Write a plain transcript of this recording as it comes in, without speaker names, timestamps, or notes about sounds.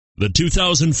The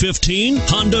 2015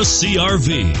 Honda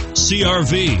CR-V.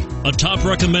 CR-V, a top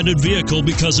recommended vehicle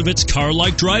because of its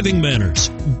car-like driving manners,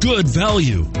 good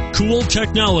value, cool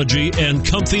technology, and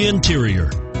comfy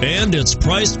interior. And it's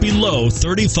priced below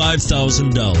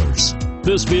 $35,000.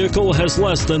 This vehicle has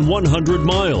less than 100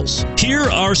 miles. Here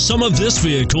are some of this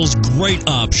vehicle's great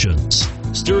options: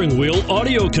 steering wheel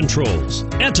audio controls,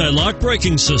 anti-lock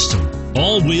braking system,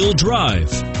 all-wheel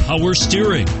drive, power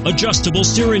steering, adjustable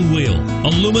steering wheel,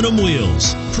 aluminum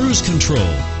wheels, cruise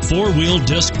control, four-wheel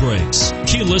disc brakes,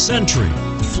 keyless entry,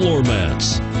 floor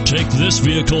mats. Take this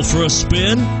vehicle for a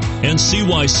spin and see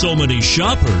why so many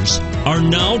shoppers are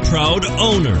now proud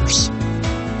owners.